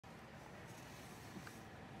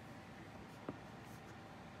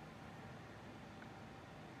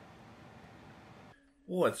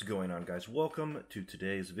What's going on, guys? Welcome to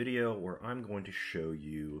today's video where I'm going to show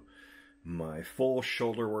you my full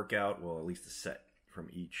shoulder workout, well, at least a set from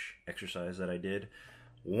each exercise that I did,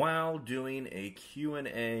 while doing a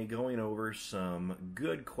Q&A, going over some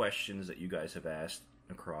good questions that you guys have asked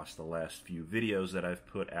across the last few videos that I've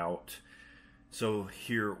put out. So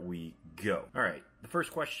here we go. All right, the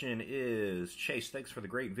first question is, Chase, thanks for the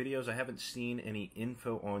great videos. I haven't seen any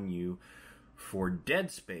info on you for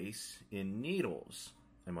dead space in needles.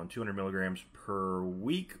 I'm on 200 milligrams per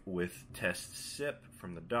week with test sip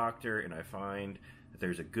from the doctor, and I find that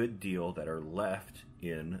there's a good deal that are left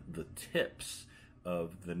in the tips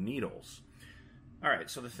of the needles. All right,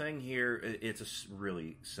 so the thing here, it's a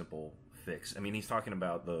really simple fix. I mean, he's talking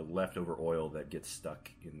about the leftover oil that gets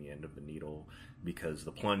stuck in the end of the needle because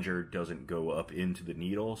the plunger doesn't go up into the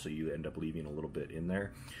needle, so you end up leaving a little bit in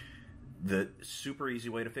there. The super easy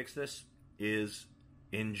way to fix this is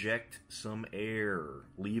inject some air.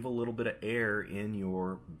 Leave a little bit of air in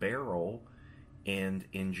your barrel and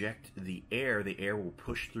inject the air. The air will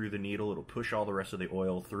push through the needle. It'll push all the rest of the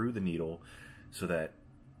oil through the needle so that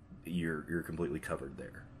you're completely covered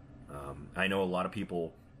there. I know a lot of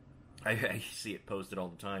people, I see it posted all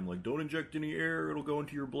the time, like, don't inject any air, it'll go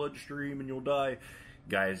into your bloodstream and you'll die.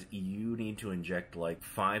 Guys, you need to inject like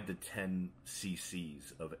 5 to 10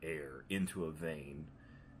 cc's of air into a vein.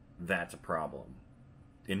 That's a problem.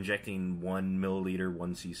 Injecting 1 milliliter,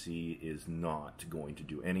 1 cc is not going to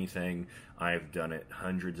do anything. I've done it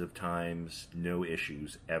hundreds of times, no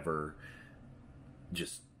issues ever.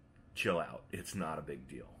 Just chill out. It's not a big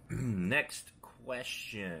deal. Next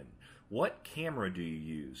question. What camera do you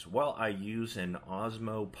use? Well, I use an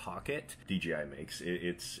Osmo Pocket DJI makes.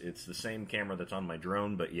 It's the same camera that's on my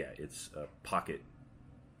drone, but yeah, it's a Pocket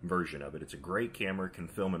version of it. It's a great camera, can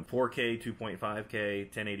film in 4K,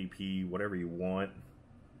 2.5K, 1080p, whatever you want.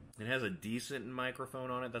 It has a decent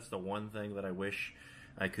microphone on it. That's the one thing that I wish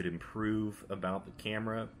I could improve about the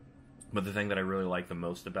camera. But the thing that I really like the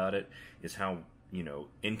most about it is how, you know,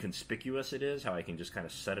 inconspicuous it is, how I can just kind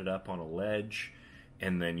of set it up on a ledge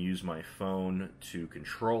and then use my phone to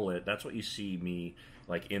control it. That's what you see me,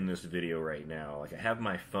 like, in this video right now. Like, I have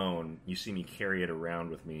my phone, you see me carry it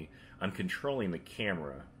around with me. I'm controlling the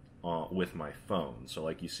camera with my phone. So,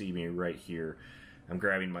 like, you see me right here, I'm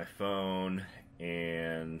grabbing my phone,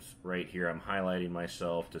 and right here I'm highlighting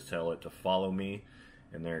myself to tell it to follow me.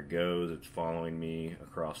 And there it goes, it's following me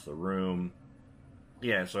across the room.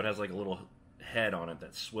 Yeah, so it has like a little head on it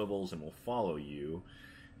that swivels and will follow you.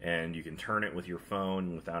 And you can turn it with your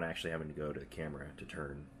phone without actually having to go to the camera to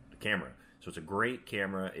turn the camera. So it's a great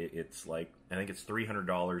camera. It's like, I think it's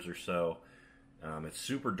 $300 or so. It's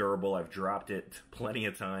super durable. I've dropped it plenty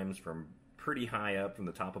of times from pretty high up from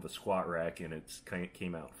the top of a squat rack, and it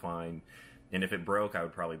came out fine. And if it broke, I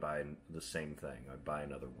would probably buy the same thing. I'd buy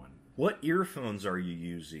another one. What earphones are you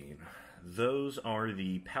using? Those are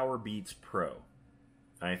the Powerbeats Pro.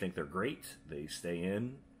 I think they're great. They stay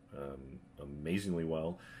in amazingly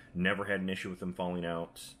well. Never had an issue with them falling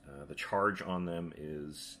out. The charge on them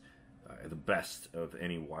is the best of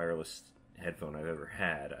any wireless headphone I've ever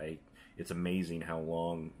had. It's amazing how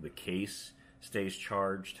long the case stays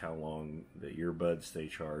charged, how long the earbuds stay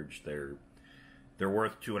charged. They're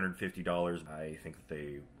worth $250. I think that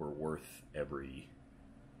they were worth every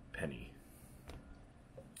penny.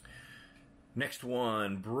 Next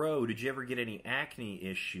one, bro, did you ever get any acne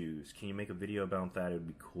issues? Can you make a video about that? It would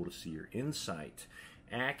be cool to see your insight.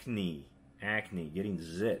 Acne, getting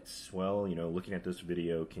zits. Well, you know, looking at this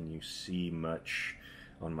video, can you see much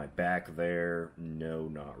on my back there? No,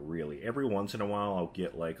 not really. Every once in a while, I'll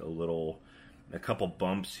get like a couple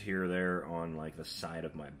bumps here or there on like the side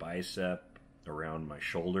of my bicep around my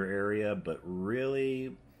shoulder area, but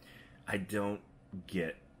really, I don't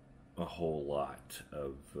get a whole lot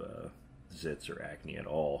of zits or acne at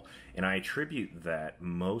all. And I attribute that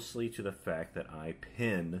mostly to the fact that I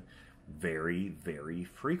pin very, very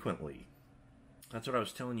frequently. That's what I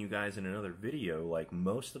was telling you guys in another video. Like,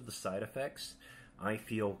 most of the side effects I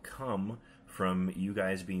feel come from you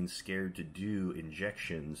guys being scared to do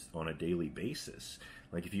injections on a daily basis.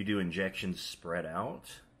 Like, if you do injections spread out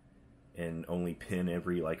and only pin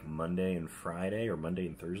every like Monday and Friday or Monday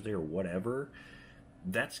and Thursday or whatever,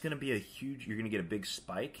 that's going to be a huge, you're going to get a big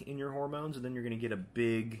spike in your hormones, and then you're going to get a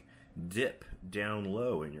big dip down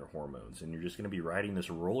low in your hormones, and you're just going to be riding this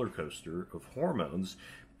roller coaster of hormones,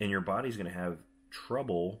 and your body's going to have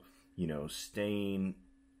trouble, you know, staying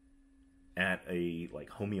at a like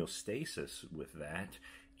homeostasis with that.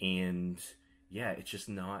 And yeah, it's just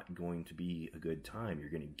not going to be a good time. You're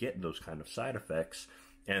going to get those kind of side effects.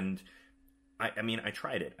 And I mean, I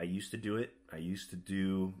tried it. I used to do it. I used to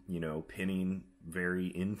do, pinning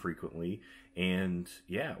very infrequently. And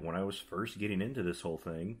yeah, when I was first getting into this whole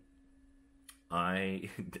thing, I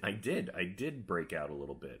did break out a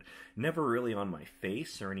little bit. Never really on my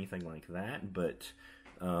face or anything like that, but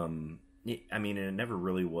I mean, it never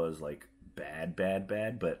really was like bad,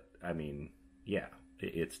 but I mean, yeah,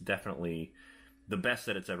 it's definitely the best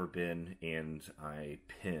that it's ever been, and I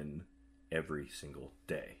pin every single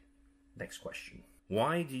day. Next question.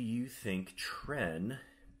 Why do you think Tren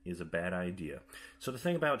is a bad idea? So the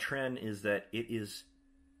thing about Tren is that it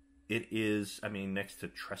is, I mean, next to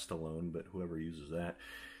Trestolone, but whoever uses that,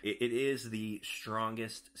 it is the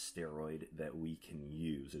strongest steroid that we can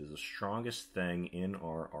use. It is the strongest thing in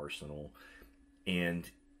our arsenal, and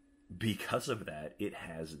because of that, it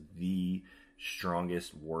has the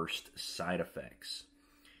strongest, worst side effects.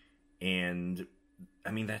 And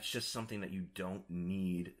I mean, that's just something that you don't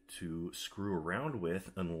need to screw around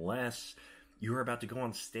with unless you're about to go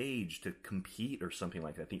on stage to compete or something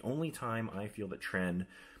like that. The only time I feel that Tren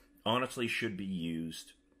honestly should be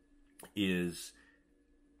used is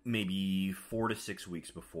maybe 4 to 6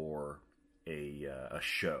 weeks before a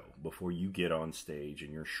show, before you get on stage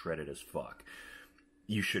and you're shredded as fuck.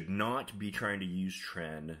 You should not be trying to use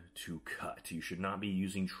Tren to cut. You should not be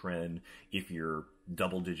using Tren if you're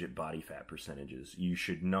double-digit body fat percentages. You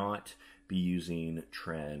should not be using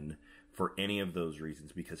Tren for any of those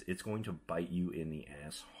reasons, because it's going to bite you in the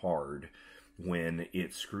ass hard when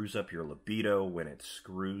it screws up your libido, when it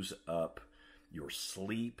screws up your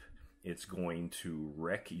sleep. It's going to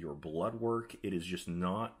wreck your blood work. It is just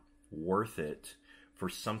not worth it for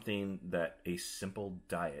something that a simple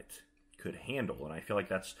diet could handle. And I feel like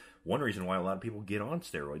that's one reason why a lot of people get on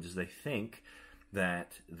steroids, is they think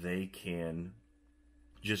that they can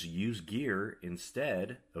just use gear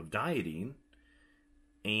instead of dieting,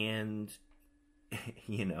 and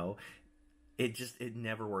it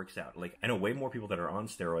never works out. Like, I know way more people that are on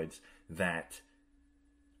steroids that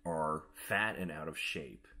are fat and out of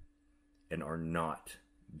shape and are not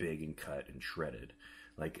big and cut and shredded.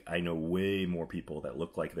 Like, I know way more people that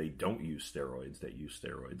look like they don't use steroids that use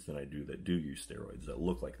steroids than I do that do use steroids that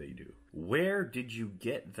look like they do. Where did you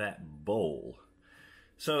get that bowl?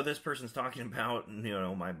 So this person's talking about,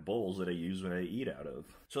 my bowls that I use when I eat out of.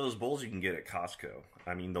 So those bowls you can get at Costco.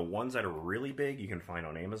 I mean, the ones that are really big you can find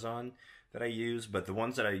on Amazon that I use, but the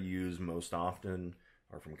ones that I use most often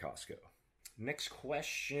are from Costco. Next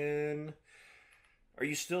question. Are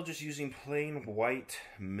you still just using plain white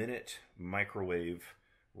minute microwave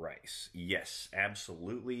rice? Yes,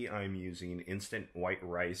 absolutely. I'm using instant white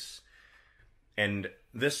rice. And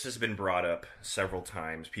this has been brought up several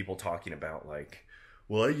times. People talking about, like,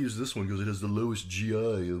 well, I use this one because it has the lowest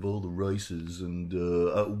GI of all the rices.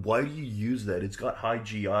 And why do you use that? It's got high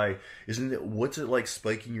GI. Isn't it? What's it like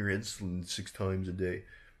spiking your insulin 6 times a day?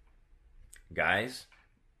 Guys,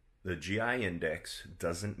 the GI index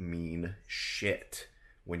doesn't mean shit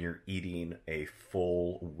when you're eating a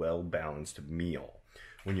full, well-balanced meal.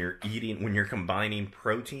 When you're combining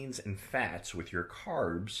proteins and fats with your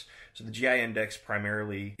carbs. So the GI index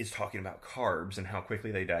primarily is talking about carbs and how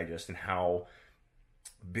quickly they digest and how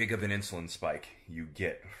big of an insulin spike you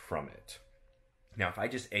get from it. Now, if I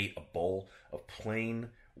just ate a bowl of plain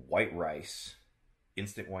white rice,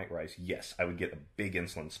 instant white rice, yes, I would get a big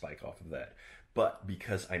insulin spike off of that. But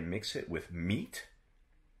because I mix it with meat,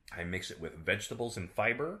 I mix it with vegetables and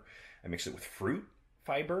fiber, I mix it with fruit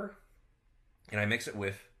fiber, and I mix it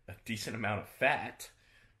with a decent amount of fat,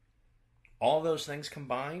 all those things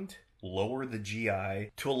combined lower the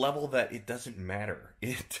GI to a level that it doesn't matter.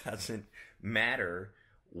 It doesn't matter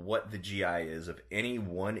what the GI is of any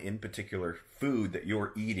one in particular food that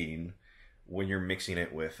you're eating when you're mixing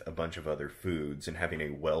it with a bunch of other foods and having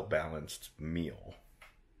a well-balanced meal.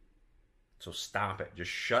 So stop it.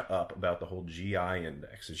 Just shut up about the whole GI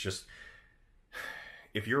index. It's just,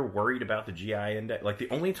 if you're worried about the GI index, like, the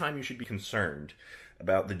only time you should be concerned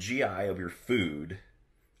about the GI of your food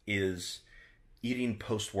is eating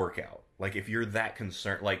post-workout. Like, if you're that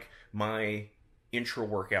concerned, like my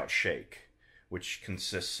intra-workout shake, which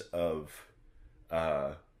consists of,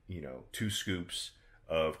 2 scoops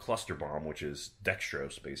of Cluster Bomb, which is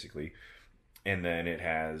dextrose, basically. And then it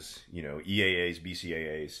has, EAAs,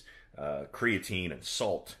 BCAAs, creatine, and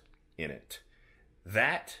salt in it.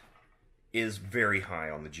 That is very high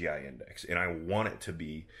on the GI index. And I want it to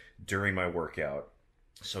be during my workout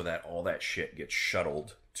so that all that shit gets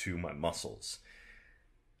shuttled to my muscles.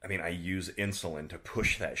 I mean, I use insulin to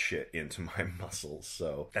push that shit into my muscles,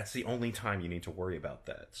 so that's the only time you need to worry about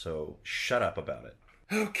that. So shut up about it.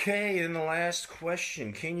 Okay, and the last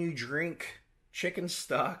question. Can you drink chicken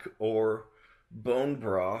stock or bone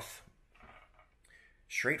broth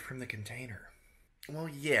straight from the container. Well,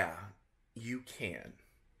 yeah, you can.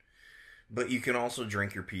 But you can also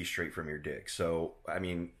drink your pee straight from your dick. So, I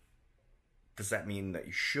mean, does that mean that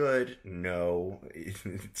you should? No,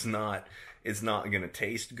 it's not. It's not going to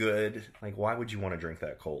taste good. Like, why would you want to drink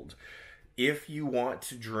that cold? If you want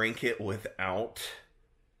to drink it without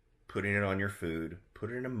putting it on your food, put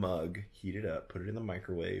it in a mug, heat it up, put it in the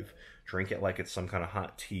microwave, drink it like it's some kind of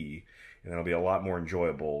hot tea, and it'll be a lot more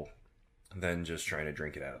enjoyable than just trying to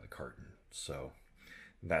drink it out of the carton. So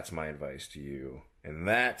that's my advice to you. And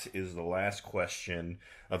that is the last question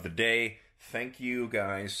of the day. Thank you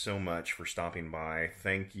guys so much for stopping by.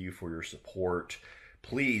 Thank you for your support.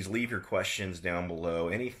 Please leave your questions down below.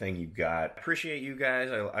 Anything you got. Appreciate you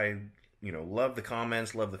guys. I love the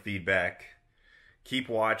comments, love the feedback. Keep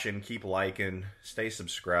watching, keep liking, stay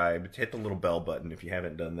subscribed. Hit the little bell button if you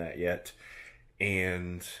haven't done that yet.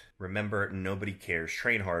 And remember, nobody cares.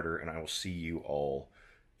 Train harder, and I will see you all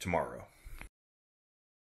tomorrow.